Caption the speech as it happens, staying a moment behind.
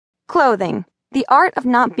Clothing, the art of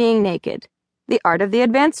not being naked, the art of the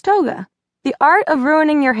advanced toga, the art of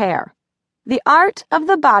ruining your hair, the art of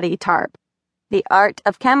the body tarp, the art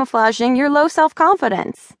of camouflaging your low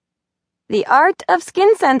self-confidence, the art of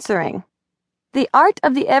skin censoring, the art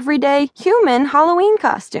of the everyday human Halloween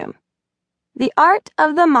costume, the art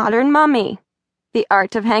of the modern mummy, the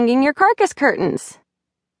art of hanging your carcass curtains,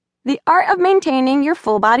 the art of maintaining your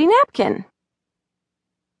full-body napkin.